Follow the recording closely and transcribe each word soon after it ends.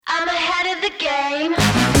the game. I'm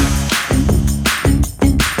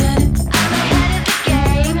ahead of the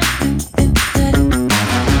game. I'm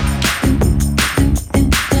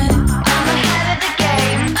ahead of the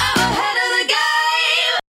game. I'm ahead of the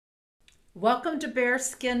game. Welcome to Bare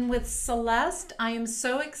Skin with Celeste. I am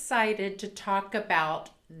so excited to talk about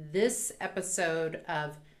this episode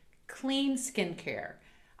of clean skincare.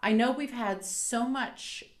 I know we've had so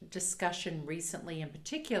much discussion recently, in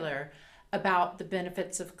particular, about the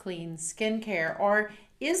benefits of clean skincare, or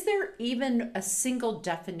is there even a single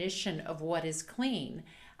definition of what is clean?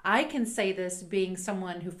 I can say this being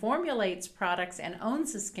someone who formulates products and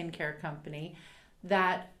owns a skincare company,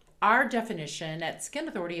 that our definition at Skin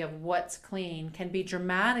Authority of what's clean can be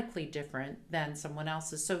dramatically different than someone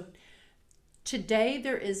else's. So today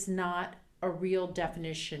there is not a real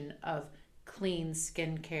definition of clean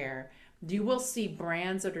skincare. You will see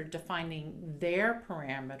brands that are defining their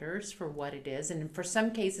parameters for what it is. And for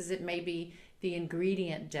some cases, it may be the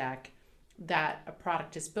ingredient deck that a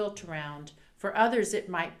product is built around. For others, it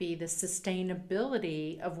might be the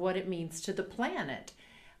sustainability of what it means to the planet.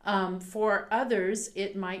 For others,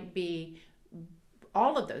 it might be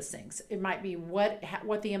all of those things. It might be what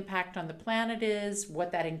the impact on the planet is,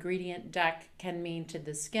 what that ingredient deck can mean to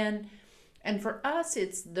the skin. And for us,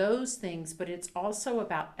 it's those things, but it's also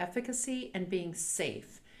about efficacy and being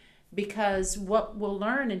safe. Because what we'll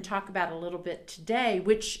learn and talk about a little bit today,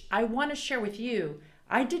 which I want to share with you,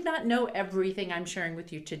 I did not know everything I'm sharing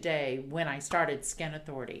with you today when I started Skin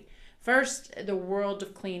Authority. First, the world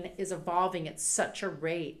of clean is evolving at such a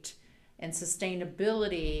rate, and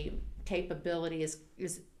sustainability capability is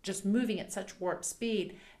just moving at such warp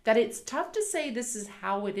speed that it's tough to say this is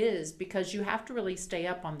how it is, because you have to really stay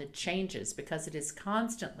up on the changes because it is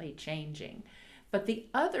constantly changing. But the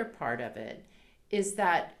other part of it is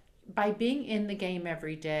that by being in the game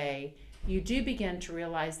every day, you do begin to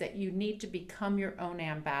realize that you need to become your own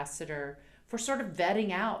ambassador for sort of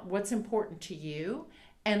vetting out what's important to you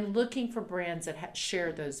and looking for brands that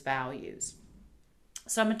share those values.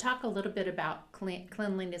 So I'm going to talk a little bit about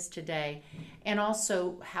cleanliness today, and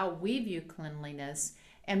also how we view cleanliness,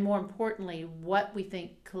 and more importantly, what we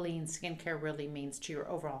think clean skincare really means to your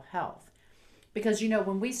overall health. Because,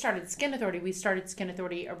 when we started Skin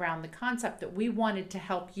Authority around the concept that we wanted to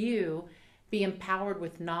help you be empowered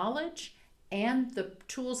with knowledge and the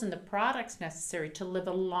tools and the products necessary to live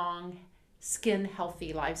a long, skin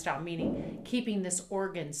healthy lifestyle, meaning keeping this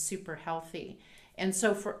organ super healthy. And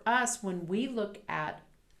so for us, when we look at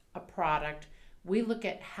a product, we look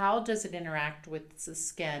at how does it interact with the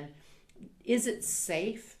skin. Is it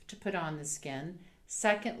safe to put on the skin?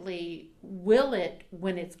 Secondly, will it,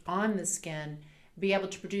 when it's on the skin, be able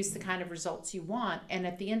to produce the kind of results you want? And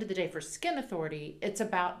at the end of the day, for Skin Authority, it's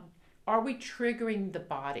about, are we triggering the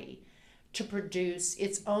body to produce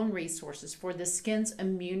its own resources for the skin's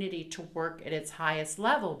immunity to work at its highest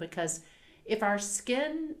level? Because if our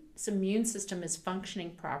skin's immune system is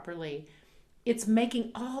functioning properly, it's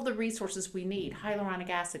making all the resources we need: hyaluronic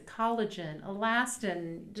acid, collagen,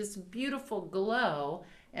 elastin, just beautiful glow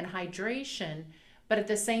and hydration. But at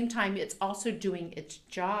the same time, it's also doing its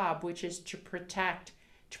job, which is to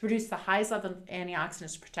produce the highest level of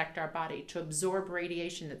antioxidants to protect our body, to absorb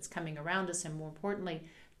radiation that's coming around us, and more importantly,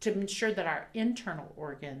 to ensure that our internal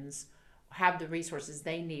organs have the resources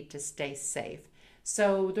they need to stay safe.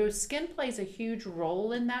 So the skin plays a huge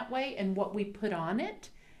role in that way, and what we put on it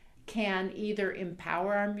can either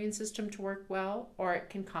empower our immune system to work well, or it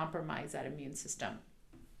can compromise that immune system.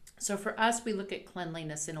 So for us, we look at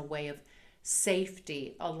cleanliness in a way of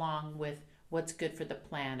safety, along with what's good for the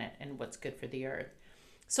planet and what's good for the earth.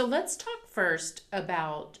 So let's talk first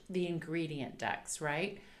about the ingredient decks,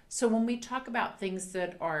 right? So when we talk about things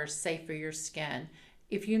that are safe for your skin,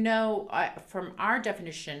 if you know, from our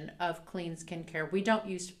definition of clean skincare, we don't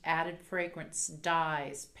use added fragrance,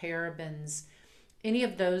 dyes, parabens, any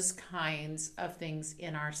of those kinds of things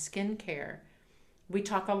in our skincare. We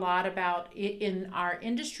talk a lot about, in our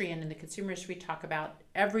industry and in the consumer industry, we talk about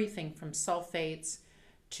everything from sulfates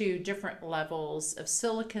to different levels of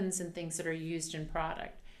silicons and things that are used in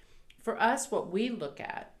product. For us, what we look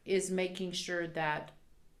at is making sure that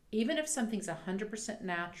even if something's 100%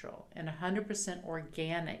 natural and 100%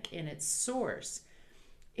 organic in its source,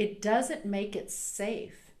 it doesn't make it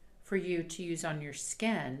safe for you to use on your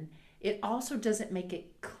skin. It also doesn't make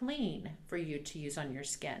it clean for you to use on your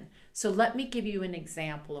skin. So let me give you an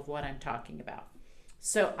example of what I'm talking about.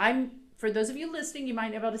 So for those of you listening, you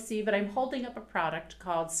might not be able to see, but I'm holding up a product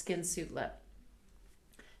called Skin Suit Lip.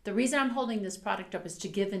 The reason I'm holding this product up is to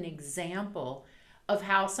give an example of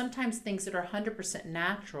how sometimes things that are 100%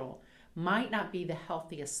 natural might not be the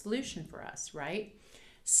healthiest solution for us, right?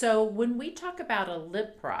 So when we talk about a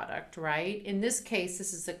lip product, right? In this case,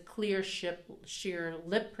 this is a clear sheer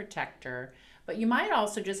lip protector, but you might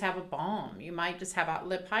also just have a balm. You might just have a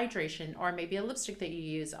lip hydration or maybe a lipstick that you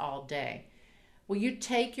use all day. Well, you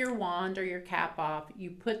take your wand or your cap off,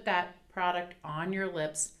 you put that product on your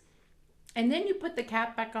lips, and then you put the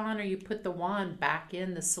cap back on or you put the wand back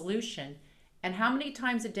in the solution. And how many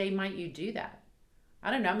times a day might you do that?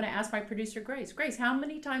 I don't know. I'm going to ask my producer, Grace. Grace, how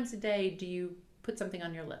many times a day do you put something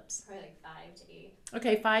on your lips? Probably like 5 to 8.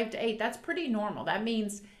 Okay, 5 to 8. That's pretty normal. That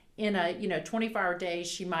means in a 24-hour day,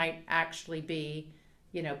 she might actually be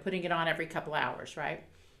putting it on every couple hours, right?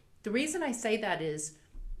 The reason I say that is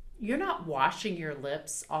you're not washing your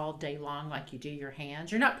lips all day long like you do your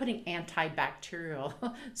hands. You're not putting antibacterial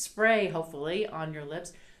spray, hopefully, on your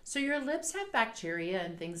lips. So your lips have bacteria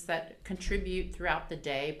and things that contribute throughout the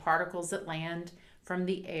day, particles that land from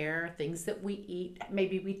the air, things that we eat.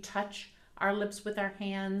 Maybe we touch our lips with our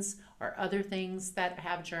hands or other things that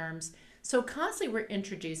have germs. So constantly we're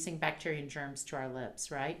introducing bacteria and germs to our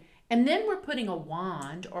lips, right? And then we're putting a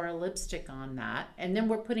wand or a lipstick on that. And then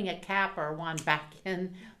we're putting a cap or a wand back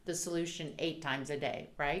in the solution 8 times a day,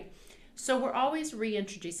 right? So we're always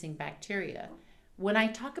reintroducing bacteria. When I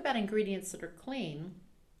talk about ingredients that are clean,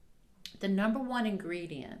 the number one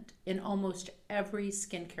ingredient in almost every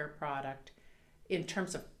skincare product in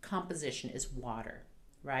terms of composition is water,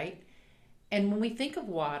 right? And when we think of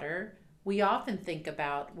water, we often think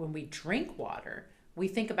about when we drink water, we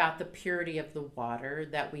think about the purity of the water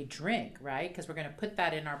that we drink, right? Because we're going to put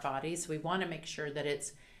that in our bodies. So we want to make sure that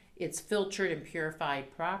it's filtered and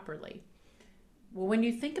purified properly. Well, when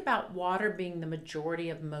you think about water being the majority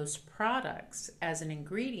of most products as an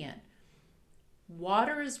ingredient,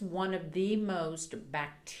 water is one of the most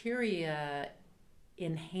bacteria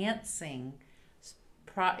enhancing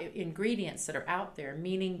ingredients that are out there,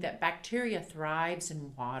 meaning that bacteria thrives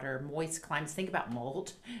in water, moist climates. Think about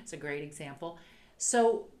mold. It's a great example.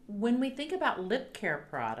 So when we think about lip care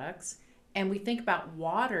products and we think about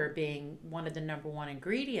water being one of the number one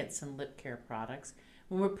ingredients in lip care products,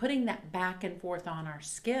 when we're putting that back and forth on our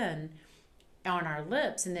skin, on our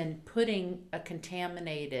lips, and then putting a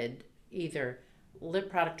contaminated either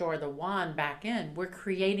lip product or the wand back in, we're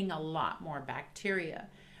creating a lot more bacteria.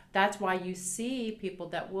 That's why you see people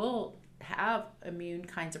that will have immune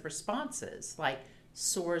kinds of responses, like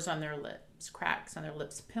sores on their lips, cracks on their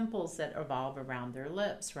lips, pimples that evolve around their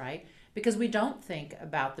lips, right? Because we don't think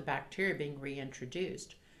about the bacteria being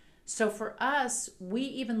reintroduced. So for us, we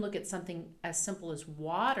even look at something as simple as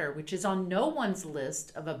water, which is on no one's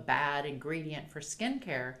list of a bad ingredient for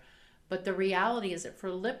skincare. But the reality is that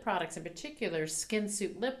for lip products in particular, Skin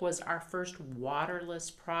Suit Lip was our first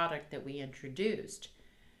waterless product that we introduced.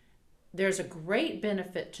 There's a great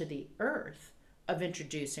benefit to the earth of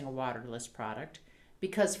introducing a waterless product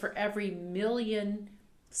because for every million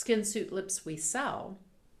Skin Suit Lips we sell,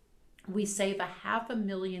 we save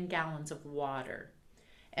 500,000 gallons of water.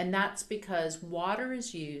 And that's because water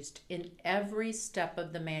is used in every step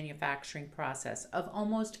of the manufacturing process of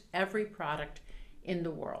almost every product in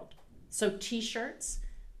the world. So t-shirts,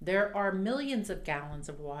 there are millions of gallons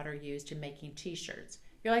of water used in making t-shirts.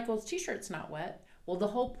 You're like, well, t-shirt's not wet. Well, the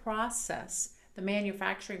whole process, the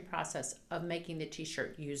manufacturing process of making the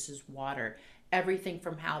t-shirt uses water. Everything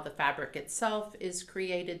from how the fabric itself is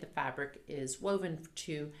created, the fabric is woven,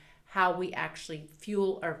 to how we actually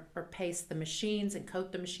fuel or paste the machines and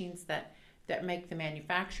coat the machines that make the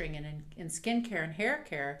manufacturing. And in skincare and hair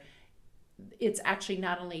care, it's actually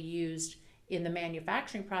not only used in the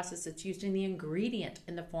manufacturing process, it's used in the ingredient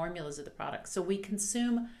in the formulas of the product. So we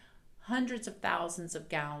consume hundreds of thousands of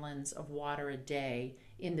gallons of water a day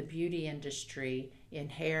in the beauty industry, in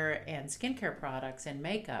hair and skincare products and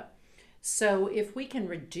makeup. So if we can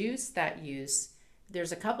reduce that use,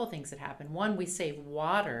 there's a couple things that happen. One, we save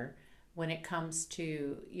water when it comes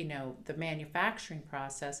to, the manufacturing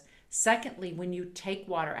process. Secondly, when you take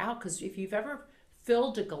water out, because if you've ever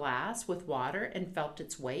filled a glass with water and felt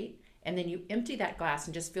its weight, and then you empty that glass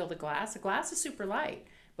and just fill the glass is super light.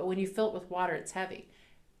 But when you fill it with water, it's heavy.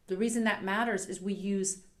 The reason that matters is we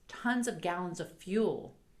use tons of gallons of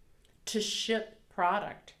fuel to ship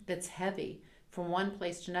product that's heavy from one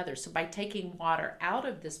place to another. So by taking water out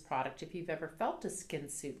of this product, if you've ever felt a Skin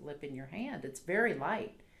Suit Lip in your hand, it's very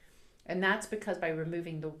light. And that's because by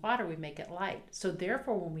removing the water, we make it light. So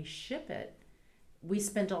therefore, when we ship it, we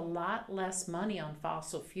spend a lot less money on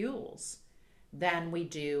fossil fuels than we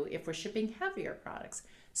do if we're shipping heavier products.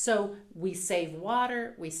 So we save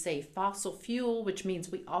water, we save fossil fuel, which means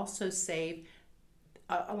we also save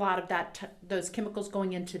a lot of those chemicals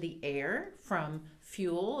going into the air from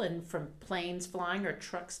fuel and from planes flying or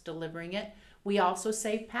trucks delivering it. We also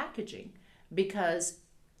save packaging because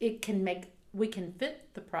we can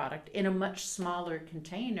fit the product in a much smaller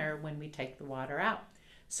container when we take the water out.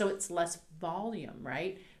 So it's less volume,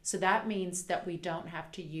 right? So that means that we don't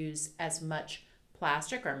have to use as much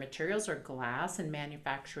plastic or materials or glass in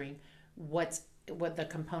manufacturing what the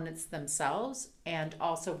components themselves, and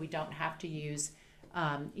also we don't have to use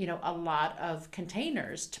a lot of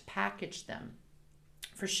containers to package them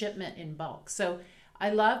for shipment in bulk. So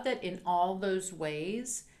I love that in all those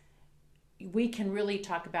ways we can really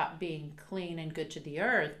talk about being clean and good to the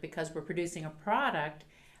earth because we're producing a product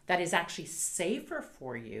that is actually safer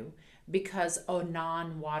for you, because a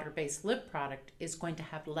non-water-based lip product is going to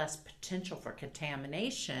have less potential for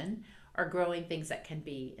contamination or growing things that can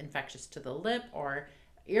be infectious to the lip or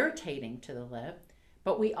irritating to the lip.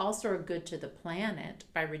 But we also are good to the planet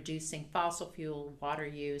by reducing fossil fuel, water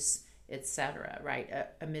use, etc., right?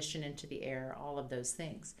 Emission into the air, all of those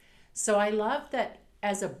things. So I love that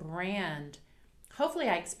as a brand, hopefully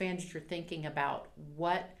I expanded your thinking about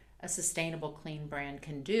what a sustainable clean brand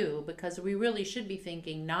can do, because we really should be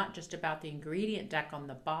thinking not just about the ingredient deck on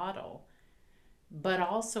the bottle, but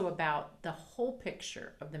also about the whole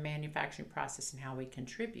picture of the manufacturing process and how we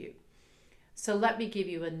contribute. So let me give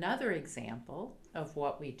you another example of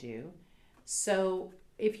what we do. So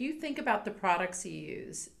if you think about the products you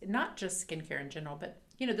use, not just skincare in general, but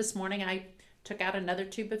this morning I took out another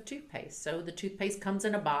tube of toothpaste. So the toothpaste comes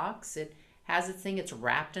in a box. It has its thing, it's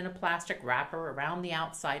wrapped in a plastic wrapper around the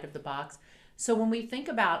outside of the box. So when we think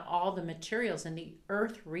about all the materials and the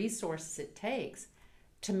earth resources it takes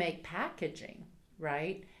to make packaging,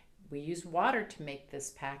 right? We use water to make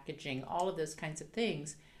this packaging, all of those kinds of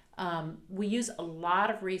things. We use a lot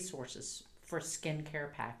of resources for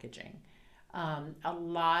skincare packaging, a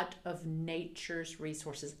lot of nature's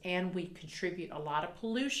resources, and we contribute a lot of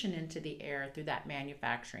pollution into the air through that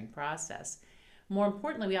manufacturing process. More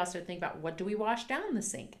importantly, we also think about what do we wash down the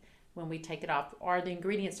sink when we take it off? Are the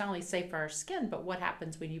ingredients not only safe for our skin, but what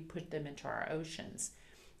happens when you put them into our oceans?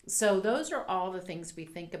 So those are all the things we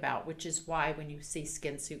think about, which is why when you see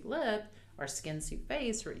Skin Suit Lip or Skin Suit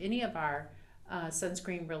Face or any of our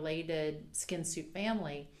sunscreen related Skin Suit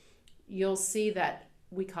family, you'll see that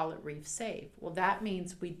we call it Reef Safe. Well, that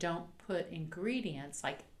means we don't put ingredients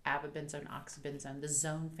like avobenzone, oxybenzone, the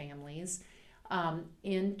zone families,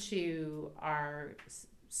 into our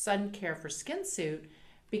sun care for skin suit,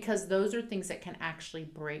 because those are things that can actually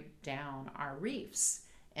break down our reefs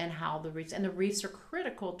and how the reefs are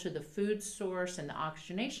critical to the food source and the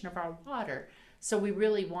oxygenation of our water. So we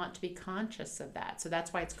really want to be conscious of that. So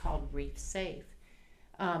that's why it's called Reef Safe.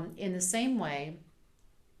 In the same way,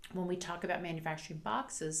 when we talk about manufacturing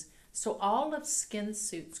boxes, so all of Skin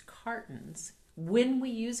Suit's cartons, when we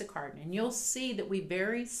use a carton, and you'll see that we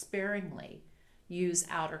very sparingly use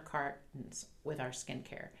outer cartons with our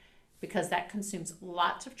skincare, because that consumes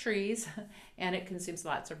lots of trees and it consumes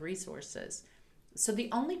lots of resources. So the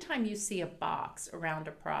only time you see a box around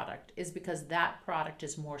a product is because that product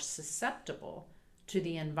is more susceptible to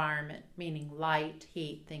the environment, meaning light,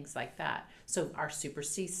 heat, things like that. So our Super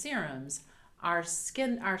C serums, our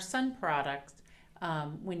sun products,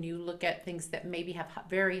 when you look at things that maybe have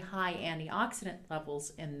very high antioxidant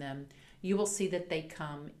levels in them, you will see that they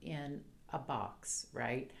come in a box,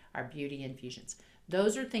 right? Our beauty infusions.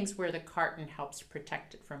 Those are things where the carton helps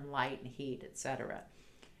protect it from light and heat, etc.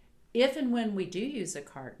 If and when we do use a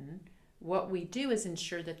carton, what we do is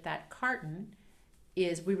ensure that that carton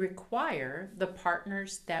we require the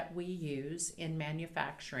partners that we use in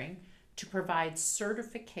manufacturing to provide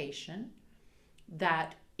certification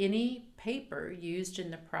that any paper used in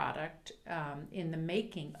the product, in the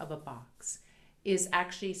making of a box, is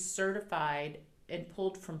actually certified and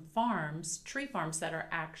pulled from tree farms that are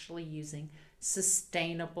actually using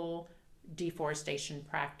sustainable deforestation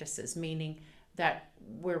practices, meaning that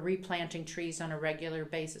we're replanting trees on a regular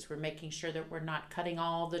basis. We're making sure that we're not cutting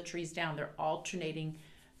all the trees down. They're alternating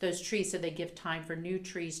those trees so they give time for new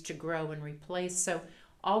trees to grow and replace. So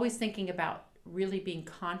always thinking about really being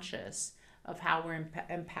conscious of how we're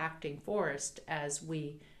impacting forest as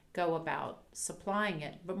we go about supplying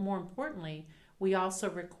it. But more importantly, we also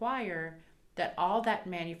require that all that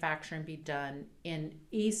manufacturing be done in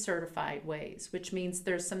E-certified ways, which means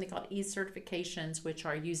there's something called E-certifications, which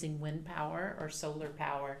are using wind power or solar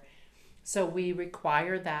power. So we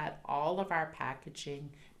require that all of our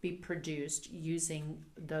packaging be produced using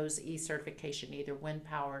those E-certification, either wind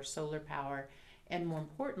power or solar power. And more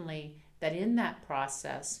importantly, that in that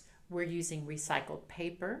process, we're using recycled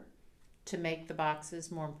paper to make the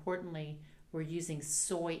boxes. More importantly, we're using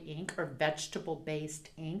soy ink or vegetable-based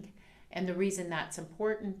ink. And the reason that's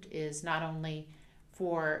important is not only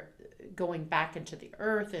for going back into the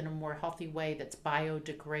earth in a more healthy way that's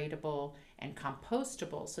biodegradable and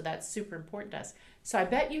compostable. So that's super important to us. So I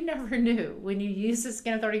bet you never knew when you use the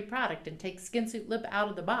Skin Authority product and take SkinSuit Lip out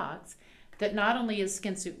of the box that not only is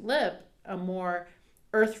SkinSuit Lip a more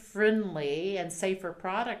earth-friendly and safer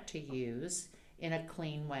product to use in a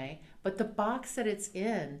clean way, but the box that it's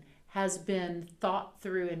in has been thought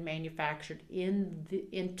through and manufactured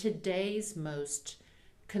in today's most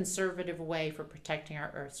conservative way for protecting our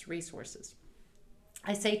Earth's resources.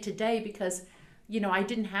 I say today because, I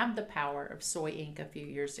didn't have the power of soy ink a few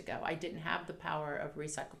years ago. I didn't have the power of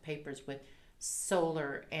recycled papers with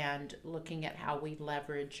solar and looking at how we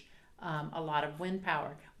leverage a lot of wind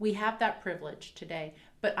power. We have that privilege today,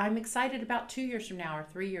 but I'm excited about 2 years from now or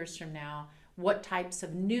 3 years from now, what types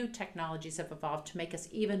of new technologies have evolved to make us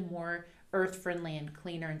even more earth friendly and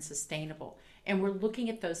cleaner and sustainable. And we're looking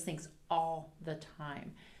at those things all the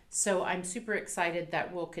time. So I'm super excited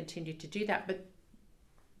that we'll continue to do that. But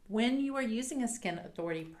when you are using a Skin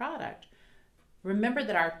Authority product, remember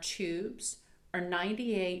that our tubes are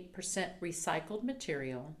 98% recycled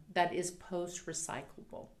material that is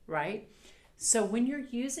post-recyclable, right? So when you're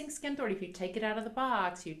using Skin Authority, if you take it out of the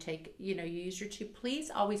box, you use your tube,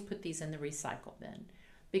 please always put these in the recycle bin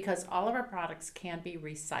because all of our products can be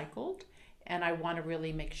recycled, and I want to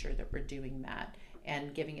really make sure that we're doing that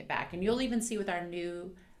and giving it back. And you'll even see with our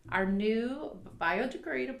new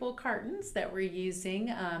biodegradable cartons that we're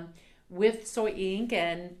using with soy ink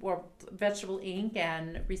or vegetable ink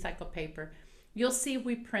and recycled paper, you'll see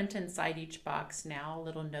we print inside each box now a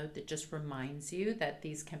little note that just reminds you that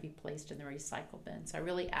these can be placed in the recycle bin. So I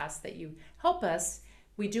really ask that you help us.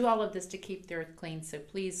 We do all of this to keep the earth clean, so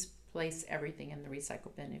please place everything in the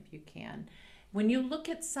recycle bin if you can. When you look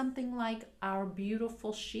at something like our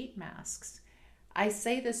beautiful sheet masks, I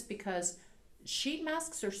say this because sheet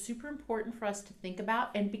masks are super important for us to think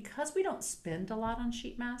about, and because we don't spend a lot on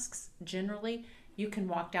sheet masks generally, you can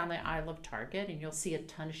walk down the aisle of Target and you'll see a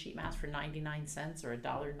ton of sheet masks for 99 cents or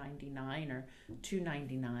 $1.99 or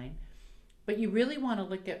 $2.99. But you really want to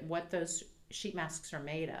look at what those sheet masks are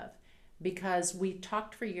made of, because we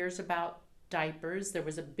talked for years about diapers. There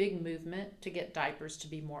was a big movement to get diapers to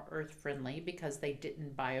be more earth friendly because they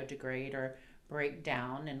didn't biodegrade or break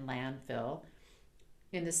down in landfill.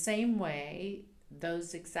 In the same way,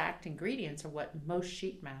 those exact ingredients are what most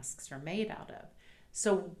sheet masks are made out of.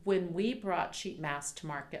 So when we brought sheet masks to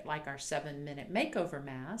market, like our 7-minute makeover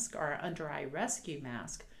mask or our under eye rescue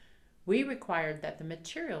mask, we required that the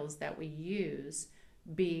materials that we use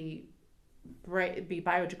be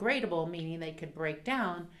biodegradable, meaning they could break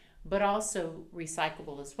down, but also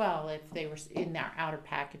recyclable as well if they were in their outer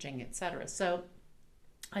packaging, etc. So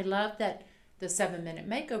I love that the 7-minute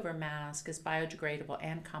makeover mask is biodegradable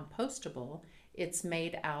and compostable. It's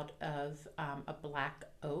made out of a black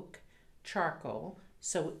oak charcoal.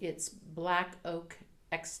 So it's black oak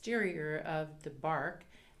exterior of the bark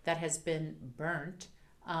that has been burnt.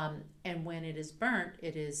 And when it is burnt,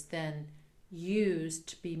 it is then used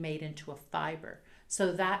to be made into a fiber.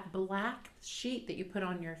 So that black sheet that you put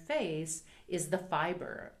on your face is the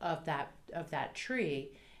fiber of that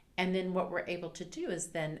tree. And then what we're able to do is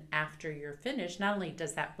then after you're finished, not only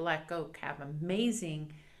does that black oak have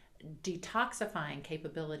amazing detoxifying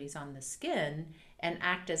capabilities on the skin and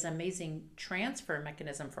act as an amazing transfer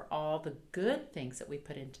mechanism for all the good things that we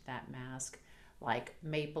put into that mask, like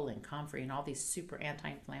maple and comfrey and all these super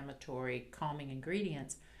anti-inflammatory calming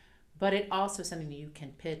ingredients, but it also is something that you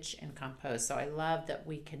can pitch and compost. So I love that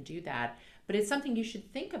we can do that. But it's something you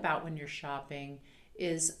should think about when you're shopping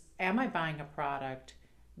is, am I buying a product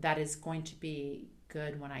that is going to be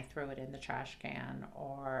good when I throw it in the trash can?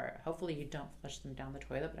 Or hopefully you don't flush them down the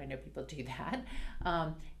toilet, but I know people do that.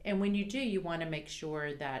 And when you do, you want to make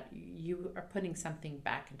sure that you are putting something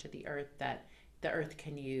back into the earth that the earth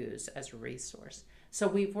can use as a resource. So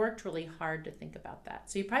we've worked really hard to think about that.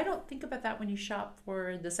 So you probably don't think about that when you shop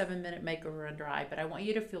for the 7-minute makeover under eye, but I want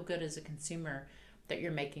you to feel good as a consumer that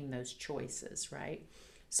you're making those choices, right?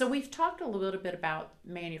 So we've talked a little bit about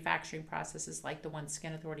manufacturing processes like the one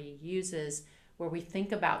Skin Authority uses, where we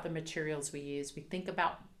think about the materials we use. We think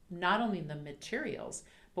about not only the materials,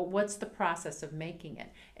 but what's the process of making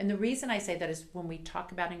it. And the reason I say that is when we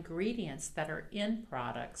talk about ingredients that are in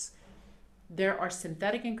products, there are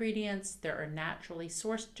synthetic ingredients, there are naturally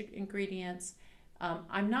sourced ingredients.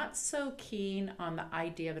 I'm not so keen on the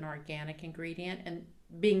idea of an organic ingredient and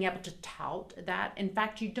being able to tout that. In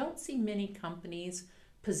fact, you don't see many companies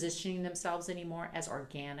positioning themselves anymore as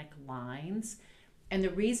organic lines. And the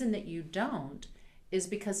reason that you don't is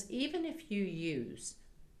because even if you use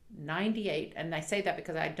 98, and I say that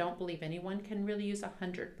because I don't believe anyone can really use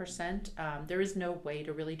 100%. There is no way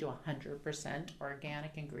to really do 100%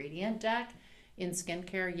 organic ingredient deck in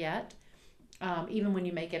skincare yet, even when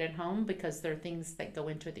you make it at home, because there are things that go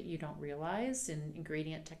into it that you don't realize in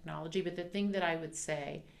ingredient technology. But the thing that I would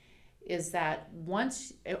say is that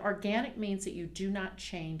once organic means that you do not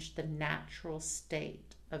change the natural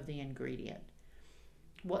state of the ingredient.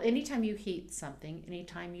 Well, anytime you heat something,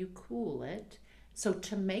 anytime you cool it, so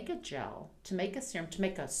to make a gel, to make a serum, to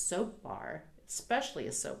make a soap bar, especially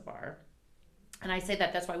a soap bar, and I say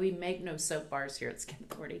that that's why we make no soap bars here at Skin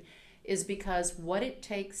Authority, is because what it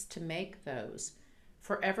takes to make those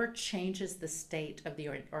forever changes the state of the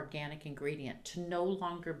organic ingredient to no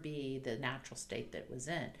longer be the natural state that it was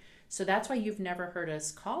in. So that's why you've never heard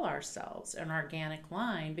us call ourselves an organic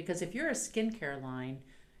line, because if you're a skincare line,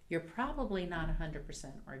 you're probably not 100%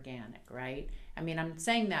 organic, right? I mean, I'm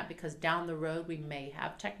saying that because down the road we may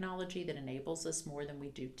have technology that enables us more than we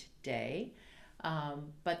do today.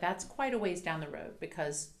 But that's quite a ways down the road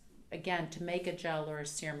because, again, to make a gel or a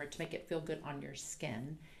serum or to make it feel good on your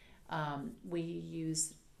skin, we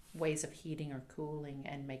use ways of heating or cooling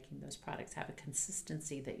and making those products have a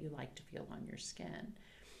consistency that you like to feel on your skin.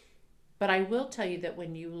 But I will tell you that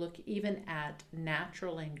when you look even at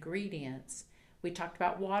natural ingredients, we talked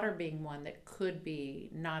about water being one that could be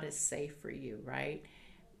not as safe for you, right?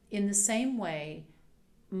 In the same way,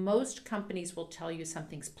 most companies will tell you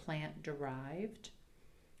something's plant derived.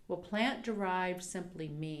 Well, plant derived simply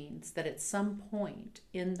means that at some point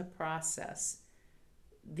in the process,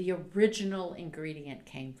 the original ingredient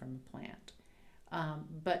came from a plant.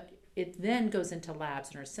 But it then goes into labs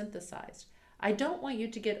and are synthesized. I don't want you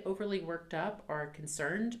to get overly worked up or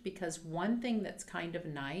concerned, because one thing that's kind of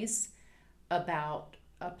nice about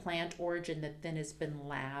a plant origin that then has been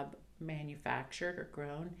lab manufactured or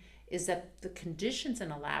grown is that the conditions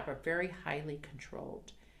in a lab are very highly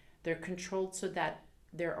controlled. They're controlled so that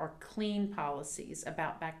there are clean policies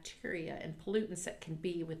about bacteria and pollutants that can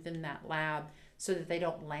be within that lab so that they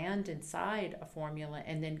don't land inside a formula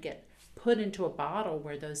and then get put into a bottle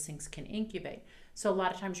where those things can incubate. So a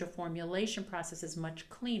lot of times your formulation process is much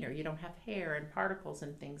cleaner. You don't have hair and particles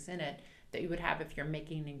and things in it that you would have if you're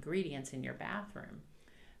making ingredients in your bathroom.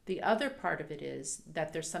 The other part of it is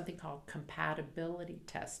that there's something called compatibility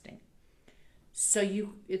testing. So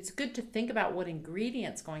it's good to think about what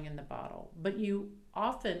ingredients going in the bottle, but you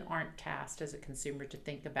often aren't tasked as a consumer to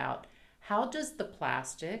think about how does the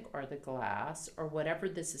plastic or the glass or whatever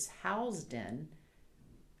this is housed in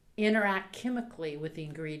interact chemically with the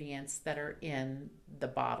ingredients that are in the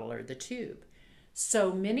bottle or the tube.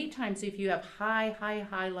 So many times if you have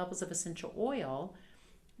high levels of essential oil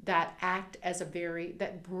that act as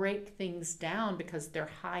that break things down because they're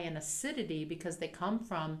high in acidity, because they come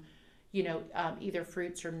from, either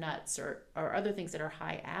fruits or nuts or other things that are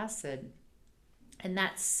high acid, and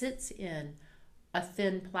that sits in a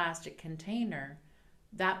thin plastic container,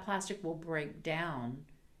 that plastic will break down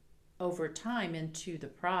over time into the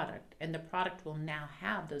product, and the product will now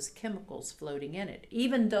have those chemicals floating in it.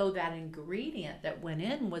 Even though that ingredient that went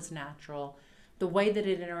in was natural, the way that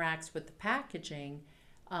it interacts with the packaging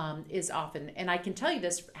is often, and I can tell you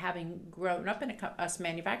this having grown up in a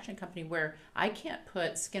manufacturing company where I can't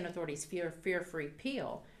put Skin Authority's Fear-Free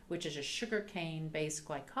Peel, which is a sugarcane based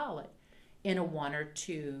glycolic, in a 1 or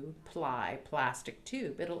 2 ply plastic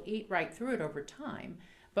tube. It'll eat right through it over time.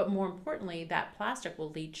 But more importantly, that plastic will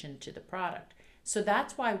leach into the product. So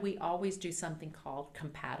that's why we always do something called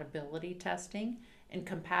compatibility testing. And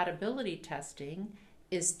compatibility testing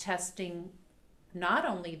is testing not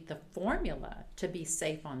only the formula to be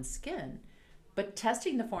safe on skin, but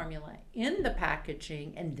testing the formula in the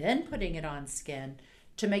packaging and then putting it on skin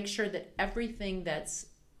to make sure that everything that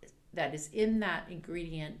is in that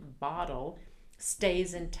ingredient bottle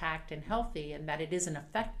stays intact and healthy, and that it isn't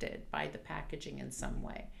affected by the packaging in some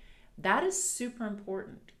way. That is super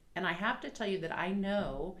important. And I have to tell you that I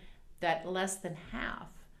know that less than half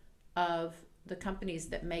of the companies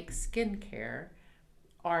that make skincare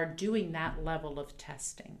are doing that level of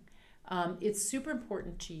testing. It's super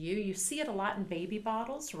important to you. You see it a lot in baby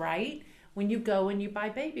bottles, right? When you go and you buy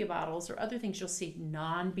baby bottles or other things, you'll see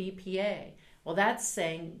non-BPA. Well, that's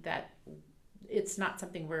saying that it's not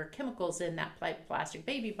something where chemicals in that plastic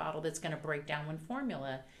baby bottle that's going to break down when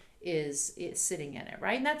formula is sitting in it,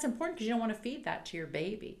 right? And that's important because you don't want to feed that to your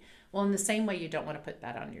baby. Well, in the same way, you don't want to put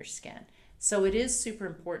that on your skin. So it is super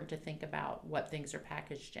important to think about what things are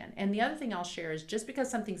packaged in. And the other thing I'll share is just because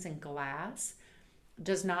something's in glass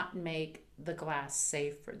does not make the glass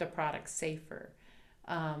safer, the product safer.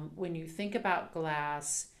 When you think about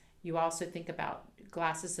glass, You also think about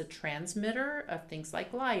glass as a transmitter of things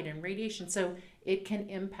like light and radiation. So it can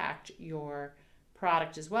impact your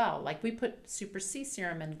product as well. Like we put Super C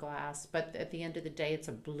serum in glass, but at the end of the day, it's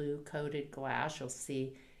a blue coated glass. You'll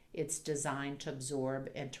see it's designed to absorb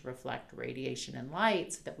and to reflect radiation and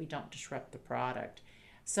light so that we don't disrupt the product.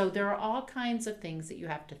 So there are all kinds of things that you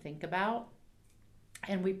have to think about.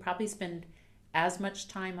 And we probably spend as much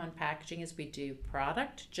time on packaging as we do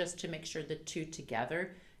product, just to make sure the two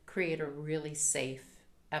together create a really safe,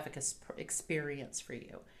 efficacious experience for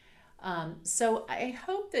you. So I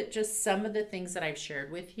hope that just some of the things that I've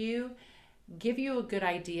shared with you give you a good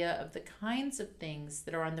idea of the kinds of things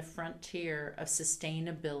that are on the frontier of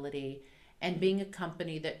sustainability and being a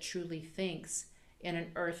company that truly thinks in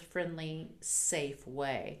an earth friendly, safe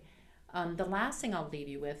way. The last thing I'll leave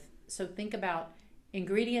you with, so think about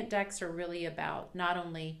ingredient decks are really about not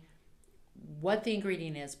only what the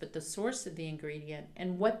ingredient is, but the source of the ingredient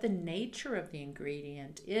and what the nature of the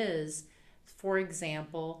ingredient is. For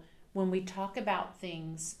example, when we talk about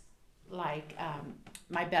things like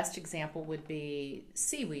my best example would be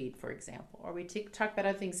seaweed, for example, or we talk about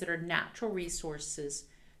other things that are natural resources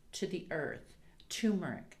to the earth,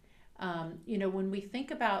 turmeric. When we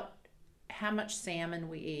think about how much salmon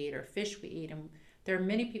we eat or fish we eat, and there are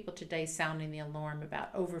many people today sounding the alarm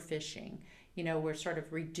about overfishing. We're sort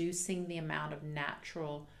of reducing the amount of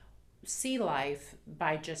natural sea life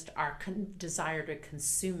by just our desire to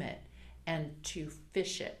consume it and to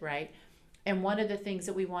fish it, right? And one of the things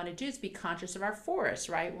that we want to do is be conscious of our forests,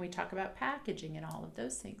 right? When we talk about packaging and all of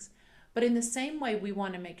those things. But in the same way, we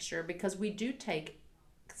want to make sure, because we do take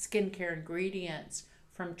skincare ingredients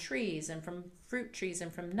from trees and from fruit trees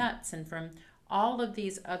and from nuts and from all of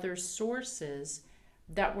these other sources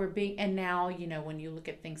that we're being, and now, when you look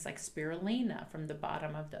at things like spirulina from the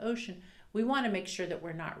bottom of the ocean, we want to make sure that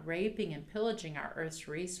we're not raping and pillaging our Earth's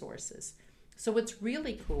resources. So what's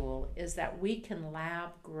really cool is that we can lab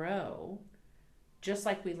grow, just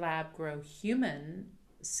like we lab grow human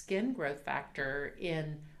skin growth factor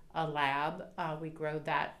in a lab. We grow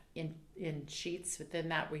that in sheets. Within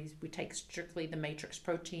that, we take strictly the matrix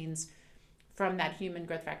proteins from that human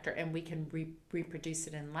growth factor, and we can reproduce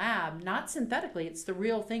it in lab, not synthetically. It's the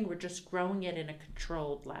real thing. We're just growing it in a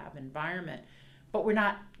controlled lab environment, but we're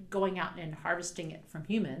not going out and harvesting it from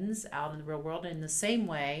humans out in the real world. In the same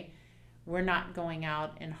way, we're not going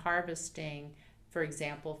out and harvesting, for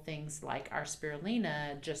example, things like our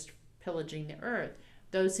spirulina, just pillaging the earth.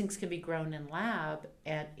 Those things can be grown in lab,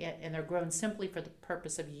 and they're grown simply for the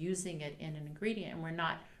purpose of using it in an ingredient, and we're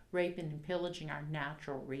not raping and pillaging our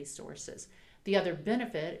natural resources. The other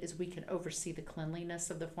benefit is we can oversee the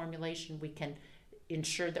cleanliness of the formulation. We can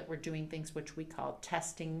ensure that we're doing things which we call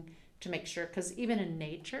testing to make sure, because even in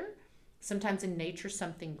nature, sometimes in nature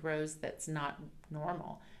something grows that's not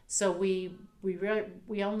normal. So we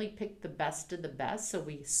only pick the best of the best. So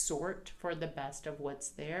we sort for the best of what's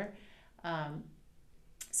there.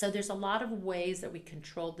 So there's a lot of ways that we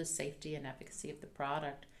control the safety and efficacy of the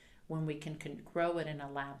product when we can grow it in a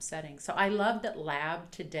lab setting. So I love that lab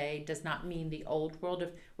today does not mean the old world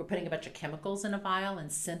of we're putting a bunch of chemicals in a vial and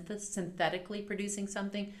synthetically producing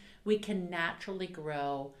something. We can naturally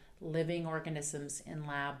grow living organisms in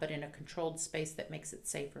lab, but in a controlled space that makes it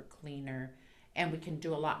safer, cleaner, and we can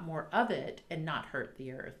do a lot more of it and not hurt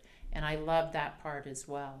the earth. And I love that part as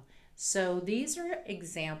well. So these are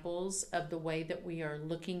examples of the way that we are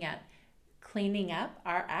looking at cleaning up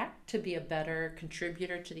our act to be a better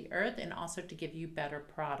contributor to the earth and also to give you better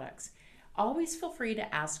products. Always feel free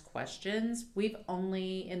to ask questions. We've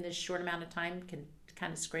only, in this short amount of time, can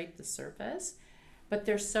kind of scrape the surface, but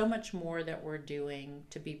there's so much more that we're doing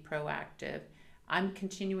to be proactive. I'm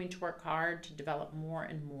continuing to work hard to develop more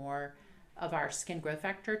and more of our skin growth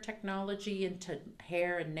factor technology into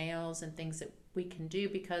hair and nails and things that we can do,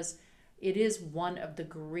 because it is one of the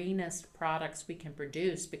greenest products we can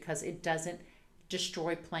produce, because it doesn't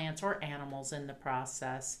destroy plants or animals in the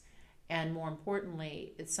process. And more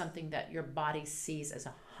importantly, it's something that your body sees as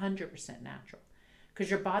 100% natural,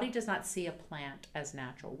 because your body does not see a plant as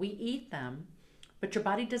natural. We eat them, but your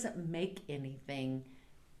body doesn't make anything.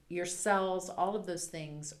 Your cells, all of those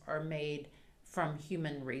things are made from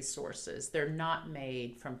human resources. They're not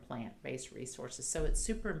made from plant-based resources. So it's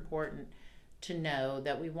super important to know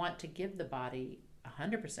that we want to give the body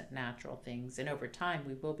 100% natural things, and over time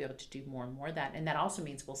we will be able to do more and more of that. And that also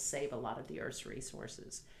means we'll save a lot of the earth's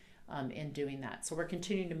resources in doing that. So we're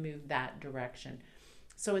continuing to move that direction.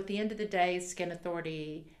 So at the end of the day, Skin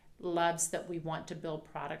Authority loves that we want to build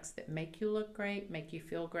products that make you look great, make you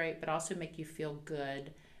feel great, but also make you feel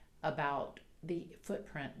good about the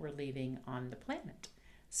footprint we're leaving on the planet.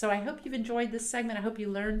 So I hope you've enjoyed this segment. I hope you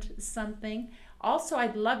learned something. Also,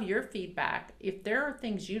 I'd love your feedback. If there are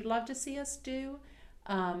things you'd love to see us do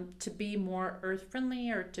to be more earth friendly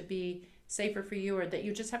or to be safer for you, or that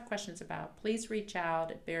you just have questions about, please reach out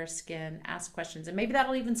at Bare Skin, ask questions, and maybe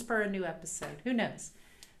that'll even spur a new episode. Who knows?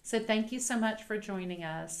 So thank you so much for joining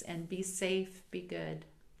us, and be safe, be good.